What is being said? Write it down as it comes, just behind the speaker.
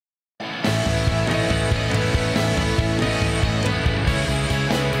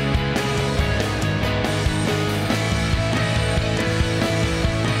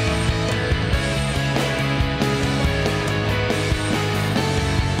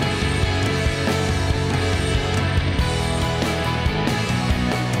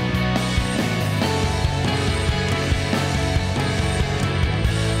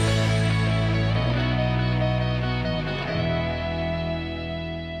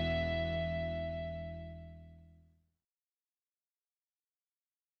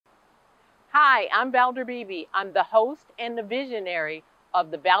Hi, I'm Valder Beebe. I'm the host and the visionary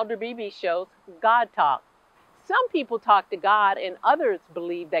of the Valder Beebe Show's God Talk. Some people talk to God and others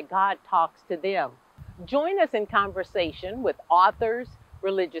believe that God talks to them. Join us in conversation with authors,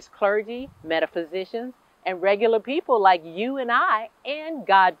 religious clergy, metaphysicians, and regular people like you and I and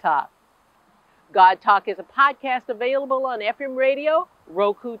God Talk. God Talk is a podcast available on FM radio,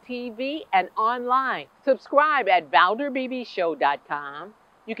 Roku TV, and online. Subscribe at ValderBeebeShow.com.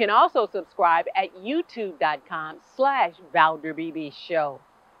 You can also subscribe at YouTube.com/ValderBeebeShow.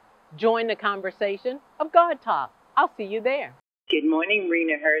 Join the conversation of God Talk. I'll see you there. Good morning,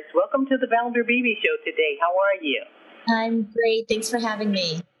 Rena Hurst. Welcome to the Valder Beebe Show today. How are you? I'm great. Thanks for having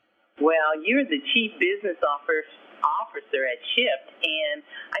me. Well, you're the Chief Business Officer at Shipt, and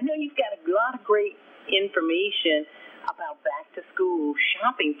I know you've got a lot of great information about back-to-school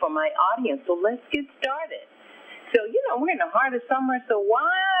shopping for my audience, so let's get started. So, we're in the heart of summer, so why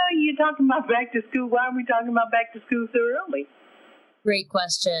are you talking about back-to-school? Why are we talking about back-to-school so early? Great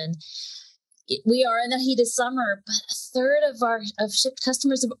question. We are in the heat of summer, but a third of Shipt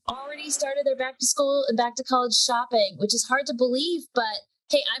customers have already started their back-to-school and back-to-college shopping, which is hard to believe, but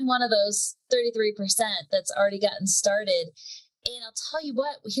hey, I'm one of those 33% that's already gotten started. And I'll tell you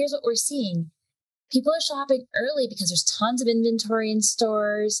what, here's what we're seeing. People are shopping early because there's tons of inventory in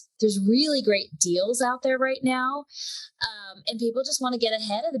stores. There's really great deals out there right now. And people just want to get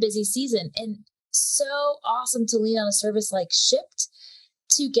ahead of the busy season. And so awesome to lean on a service like Shipt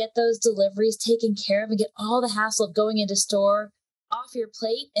to get those deliveries taken care of and get all the hassle of going into store off your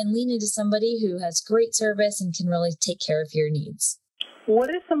plate and lean into somebody who has great service and can really take care of your needs. What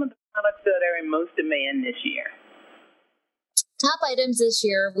are some of the products that are in most demand this year? Top items this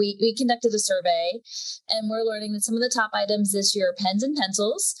year, we conducted a survey, and we're learning that some of the top items this year are pens and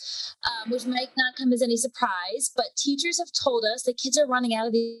pencils, which might not come as any surprise, but teachers have told us that kids are running out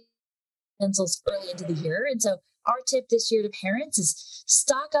of these pencils early into the year. And so our tip this year to parents is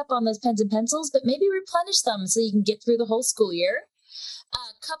stock up on those pens and pencils, but maybe replenish them so you can get through the whole school year.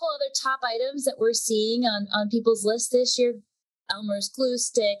 A couple other top items that we're seeing on people's list this year: Elmer's glue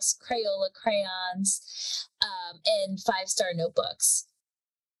sticks, Crayola crayons, and 5-star notebooks.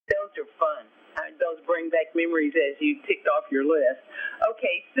 Those are fun. Those bring back memories as you ticked off your list.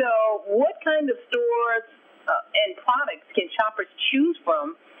 Okay, so what kind of stores and products can shoppers choose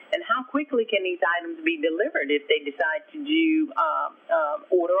from, and how quickly can these items be delivered if they decide to do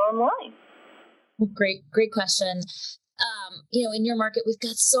order online? Great question. In your market, we've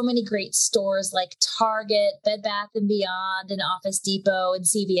got so many great stores like Target, Bed Bath & Beyond, and Office Depot and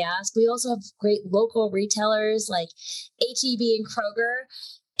CVS. We also have great local retailers like H-E-B and Kroger.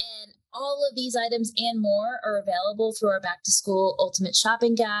 And all of these items and more are available through our Back to School Ultimate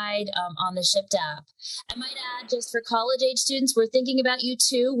Shopping Guide on the Shipt app. I might add, just for college-age students, we're thinking about you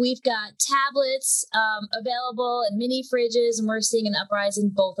too. We've got tablets available and mini fridges, and we're seeing an uprise in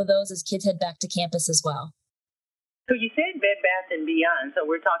both of those as kids head back to campus as well. So you said Bed Bath & Beyond, so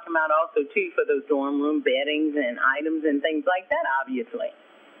we're talking about also, too, for those dorm room beddings and items and things like that, obviously.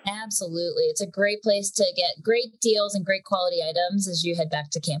 Absolutely. It's a great place to get great deals and great quality items as you head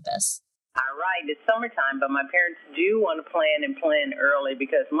back to campus. All right, it's summertime, but my parents do want to plan early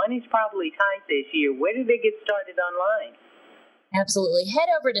because money's probably tight this year. Where do they get started online? Absolutely. Head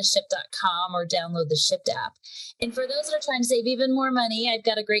over to Shipt.com or download the Shipt app. And for those that are trying to save even more money, I've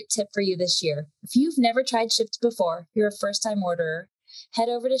got a great tip for you this year. If you've never tried Shipt before, you're a first-time orderer, head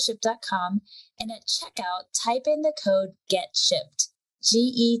over to Shipt.com and at checkout, type in the code GETSHIPT,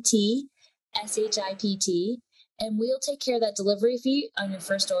 GETSHIPT, and we'll take care of that delivery fee on your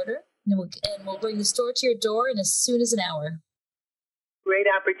first order, and we'll bring the store to your door in as soon as an hour. Great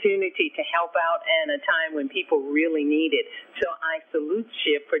opportunity to help out at a time when people really need it. So I salute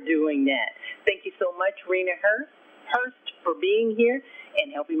Shipt for doing that. Thank you so much, Rena Hurst, for being here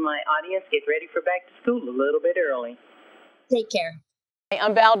and helping my audience get ready for back to school a little bit early. Take care.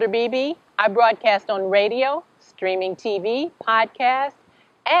 I'm Valder Beebe. I broadcast on radio, streaming TV, podcast,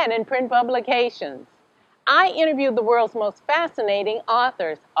 and in print publications. I interview the world's most fascinating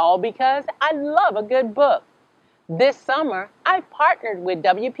authors, all because I love a good book. This summer, I've partnered with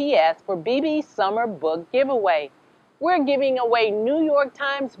WPS for Beebe's Summer Book Giveaway. We're giving away New York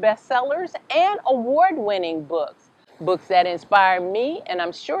Times bestsellers and award-winning books. Books that inspire me, and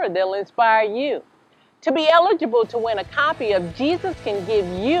I'm sure they'll inspire you. To be eligible to win a copy of Jesus Can Give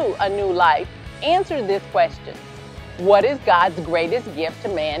You a New Life, answer this question: what is God's greatest gift to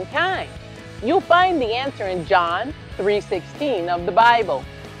mankind? You'll find the answer in John 3:16 of the Bible.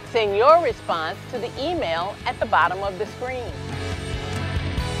 Send your response to the email at the bottom of the screen.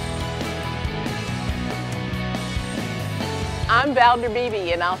 I'm Valder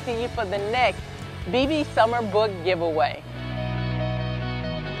Beebe, and I'll see you for the next Beebe Summer Book Giveaway.